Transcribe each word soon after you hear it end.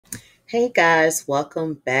Hey guys,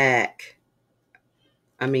 welcome back.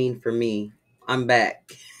 I mean, for me, I'm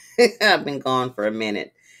back. I've been gone for a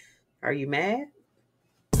minute. Are you mad?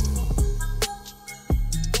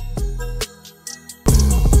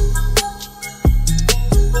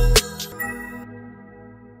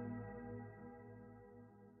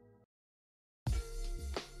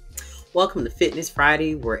 Welcome to Fitness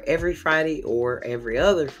Friday, where every Friday or every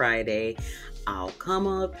other Friday, I'll come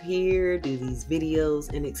up here, do these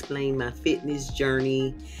videos, and explain my fitness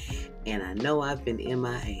journey. And I know I've been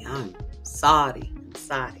MIA. I'm sorry.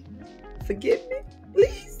 Forgive me,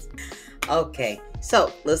 please. Okay,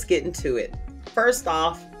 so let's get into it. First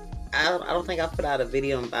off, I don't think I put out a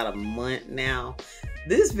video in about a month now.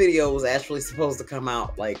 This video was actually supposed to come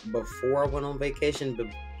out like before I went on vacation, but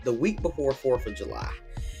the week before 4th of July.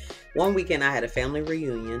 One weekend I had a family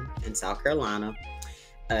reunion in South Carolina.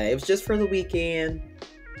 It was just for the weekend.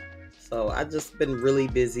 So I just been really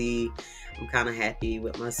busy. I'm kind of happy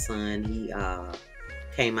with my son. He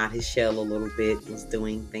came out his shell a little bit, was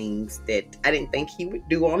doing things that I didn't think he would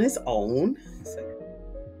do on his own. So,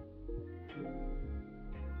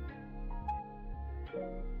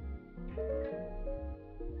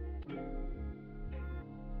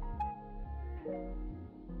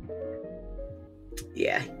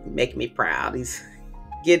 yeah, make me proud. He's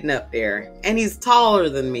getting up there. And he's taller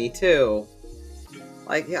than me too.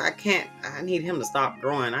 Like, I need him to stop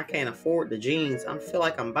growing. I can't afford the jeans. I feel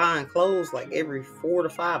like I'm buying clothes like every 4 to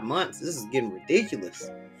 5 months. This is getting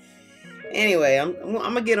ridiculous. Anyway, I'm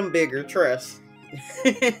gonna get him bigger, trust.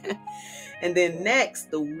 And then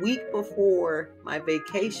next, the week before my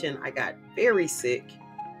vacation, I got very sick.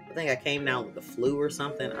 I think I came down with the flu or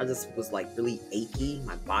something. I just was like really achy.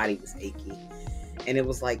 My body was achy. And it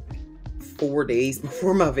was like 4 days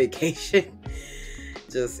before my vacation.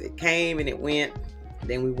 Just, it came and it went.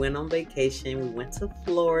 Then we went on vacation. We went to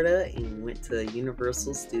Florida and we went to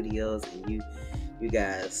Universal Studios. And you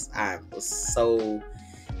guys, I was so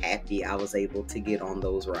happy I was able to get on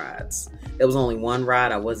those rides. There was only one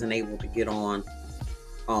ride I wasn't able to get on.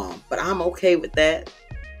 But I'm okay with that.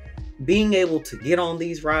 Being able to get on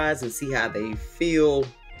these rides and see how they feel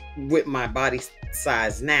with my body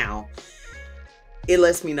size now, it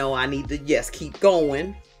lets me know I need to, yes, keep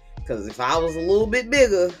going. Because if I was a little bit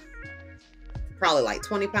bigger, probably like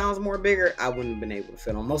 20 pounds more bigger, I wouldn't have been able to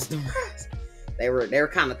fit on most of the rides. They were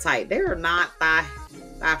kind of tight. They were not thigh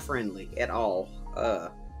friendly at all.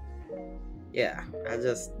 Yeah,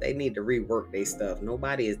 they need to rework their stuff.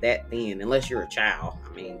 Nobody is that thin unless you're a child.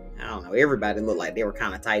 I mean, I don't know. Everybody looked like they were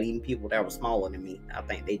kind of tight. Even people that were smaller than me. I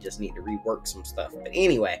think they just need to rework some stuff. But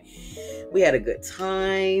anyway, we had a good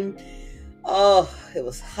time. Oh, it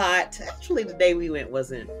was hot. Actually, the day we went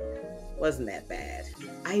wasn't that bad.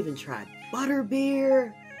 I even tried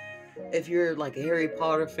butterbeer. If you're like a Harry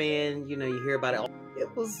Potter fan, you hear about it.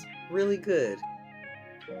 It was really good.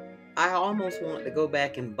 I almost wanted to go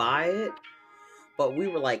back and buy it, but we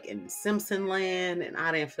were like in Simpson land and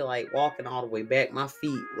I didn't feel like walking all the way back. My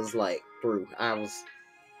feet was like through.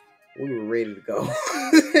 We were ready to go.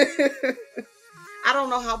 I don't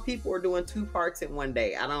know how people are doing 2 parks in one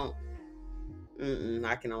day. I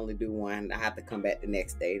can only do one. I have to come back the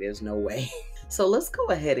next day. There's no way. So let's go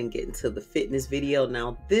ahead and get into the fitness video.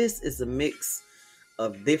 Now, this is a mix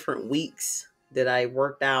of different weeks that I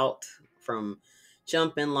worked out, from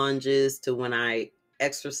jumping lunges to when I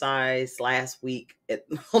exercised last week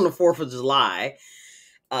on the 4th of July.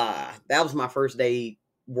 That was my first day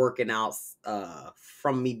working out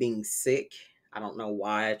from me being sick. I don't know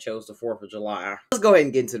why I chose the 4th of July. Let's go ahead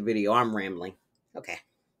and get into the video. I'm rambling. Okay.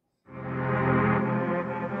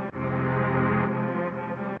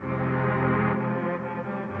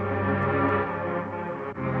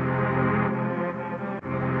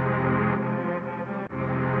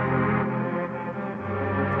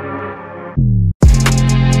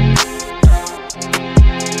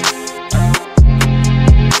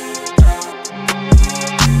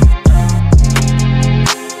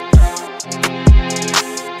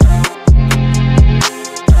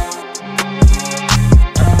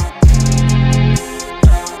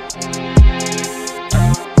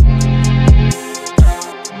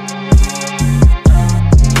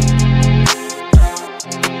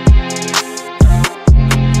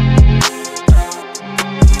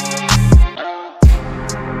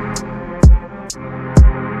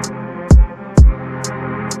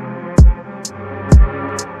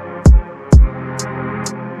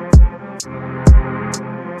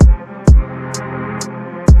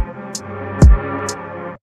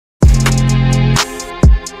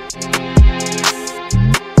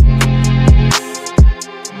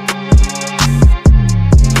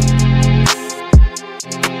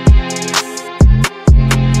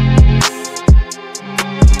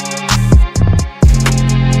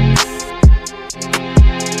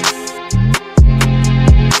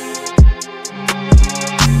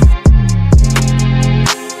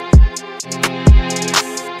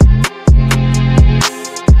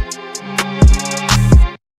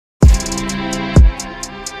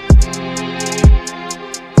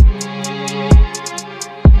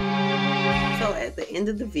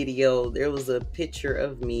 video, there was a picture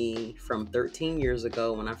of me from 13 years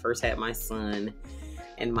ago when I first had my son.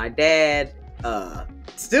 And my dad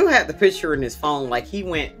still had the picture in his phone. Like, he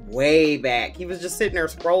went way back. He was just sitting there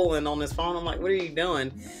scrolling on his phone. I'm like, what are you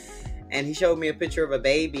doing? And he showed me a picture of a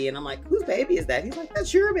baby. And I'm like, whose baby is that? He's like,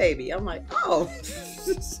 that's your baby. I'm like, oh.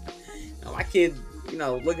 My kid,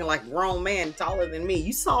 looking like a grown man, taller than me.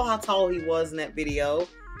 You saw how tall he was in that video.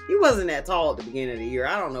 He wasn't that tall at the beginning of the year.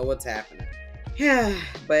 I don't know what's happening. Yeah,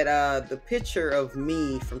 but the picture of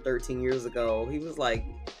me from 13 years ago, he was like,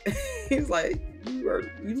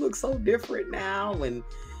 you look so different now. And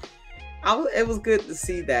it was good to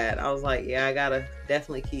see that. I was like, yeah, I gotta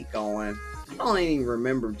definitely keep going. I don't even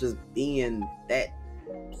remember just being that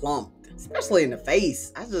plumped, especially in the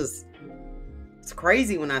face. It's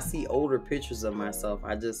crazy when I see older pictures of myself.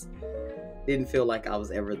 I just didn't feel like I was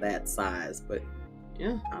ever that size, but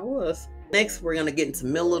yeah, I was. Next, we're gonna get into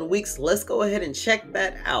middle of the week, so let's go ahead and check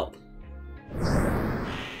that out.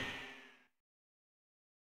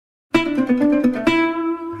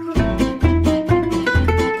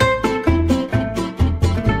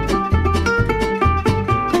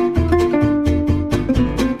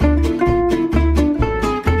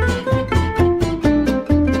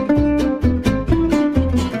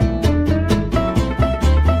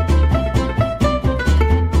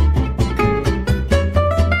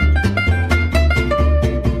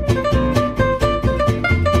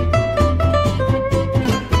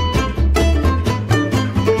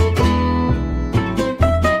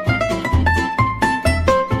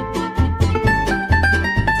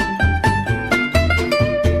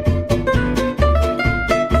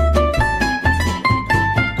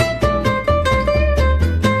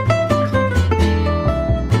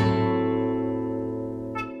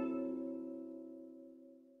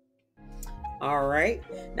 All right,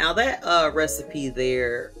 now that recipe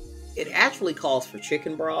there, it actually calls for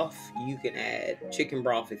chicken broth. You can add chicken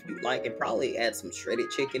broth if you like, and probably add some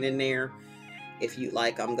shredded chicken in there if you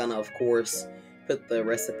like. I'm gonna, of course, put the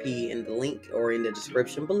recipe in the link or in the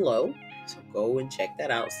description below, so go and check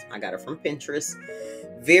that out. I got it from Pinterest.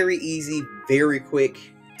 Very easy, very quick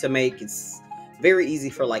to make. It's very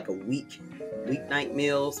easy for like a weeknight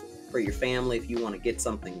meals for your family if you want to get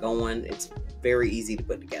something going. It's very easy to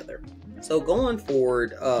put together. So going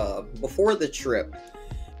forward, before the trip,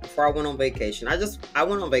 before I went on vacation, I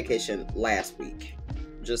went on vacation last week,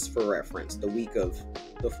 just for reference, the week of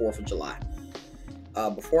the 4th of July.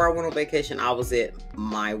 Before I went on vacation, I was at,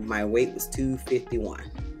 my weight was 251.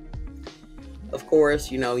 Of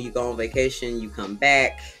course, you go on vacation, you come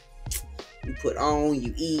back, you put on,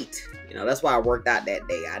 you eat. That's why I worked out that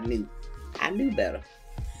day. I knew better.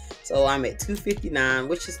 So I'm at 259,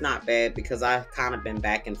 which is not bad because I've kind of been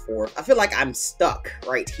back and forth. I feel like I'm stuck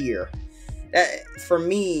right here. For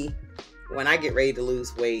me, when I get ready to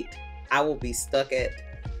lose weight, I will be stuck at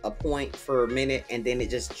a point for a minute and then it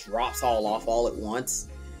just drops all off all at once.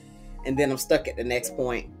 And then I'm stuck at the next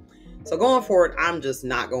point. So going forward, I'm just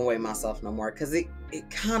not going to weigh myself no more because it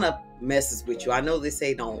kind of messes with you. I know they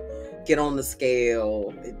say don't get on the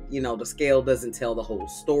scale. The scale doesn't tell the whole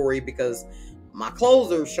story because my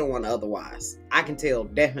clothes are showing otherwise. I can tell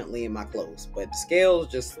definitely in my clothes, but the scale's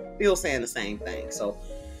just still saying the same thing. So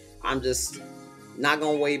I'm just not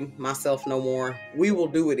going to weigh myself no more. We will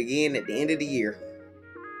do it again at the end of the year.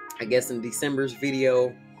 I guess in December's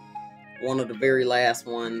video, one of the very last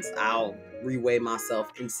ones, I'll reweigh myself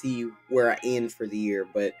and see where I end for the year.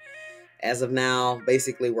 But as of now,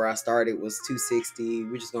 basically where I started was 260.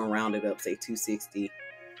 We're just going to round it up, say 260.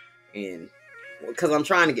 And because I'm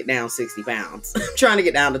trying to get down 60 pounds. I'm trying to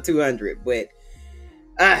get down to 200, but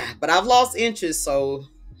I've lost inches, so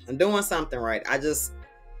I'm doing something right.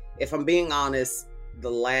 If I'm being honest, the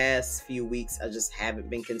last few weeks, I just haven't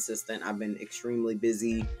been consistent. I've been extremely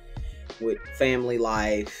busy with family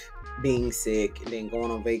life, being sick, and then going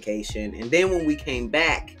on vacation. And then when we came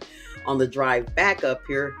back on the drive back up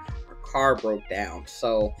here, car broke down.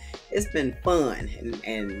 So it's been fun,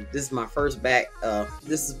 and this is my first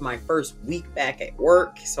week back at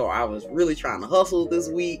work, so I was really trying to hustle this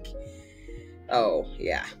week. Oh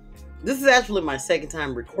yeah, this is actually my second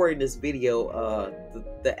time recording this video.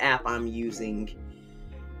 The app I'm using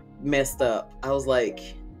messed up. I was like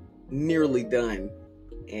nearly done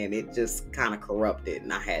and it just kind of corrupted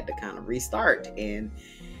and I had to kind of restart. And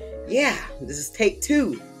yeah, this is take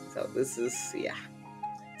 2. So this is, yeah,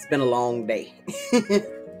 it's been a long day.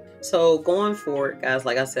 So going forward, guys,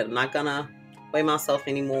 like I said, I'm not gonna weigh myself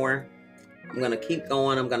anymore. I'm gonna keep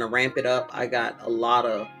going. I'm gonna ramp it up. I got a lot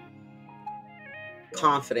of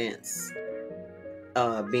confidence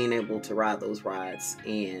being able to ride those rides,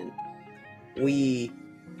 and we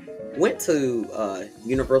went to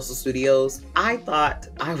Universal Studios. I thought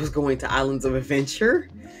I was going to Islands of Adventure.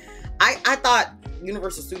 I thought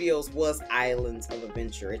Universal Studios was Islands of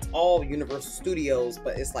Adventure. It's all Universal Studios,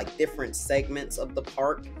 but it's like different segments of the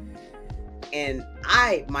park. And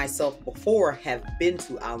I myself before have been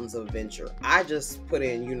to Islands of Adventure. I just put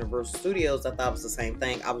in Universal Studios. I thought it was the same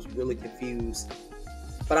thing. I was really confused.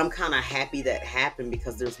 But I'm kind of happy that happened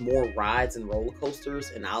because there's more rides and roller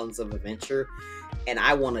coasters in Islands of Adventure. And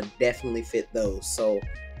I want to definitely fit those. So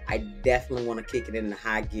I definitely want to kick it into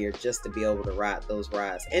high gear just to be able to ride those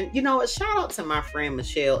rides. And you know what? Shout out to my friend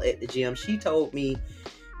Michelle at the gym. She told me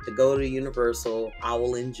to go to Universal. I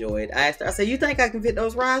will enjoy it. I asked her, I said, you think I can fit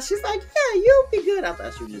those rides? She's like, yeah, you'll be good. I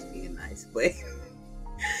thought she was just being nice. But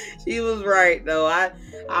she was right, though.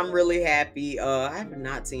 I'm really happy. I have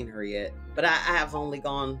not seen her yet. But I have only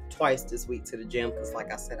gone twice this week to the gym because,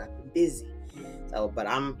 like I said, I've been busy. So, but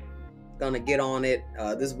I'm gonna get on it.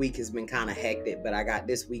 This week has been kind of hectic, but I got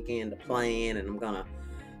this weekend to plan, and I'm gonna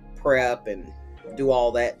prep and do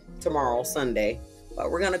all that tomorrow, Sunday.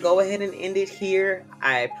 But we're gonna go ahead and end it here.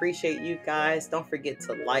 I appreciate you guys. Don't forget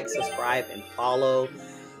to like, subscribe, and follow.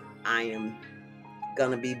 I am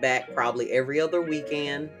gonna be back probably every other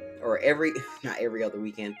weekend, or not every other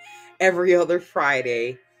weekend, every other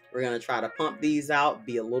Friday. We're gonna try to pump these out,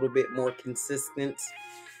 be a little bit more consistent,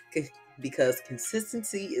 because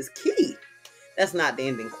consistency is key. That's not the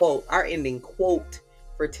ending quote. Our ending quote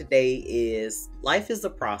for today is, life is a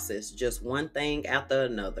process, just one thing after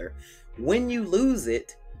another. When you lose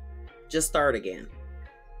it, just start again.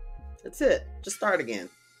 That's it. Just start again.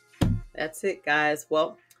 That's it, guys.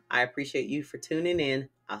 Well, I appreciate you for tuning in.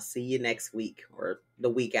 I'll see you next week or the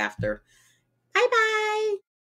week after. Bye-bye.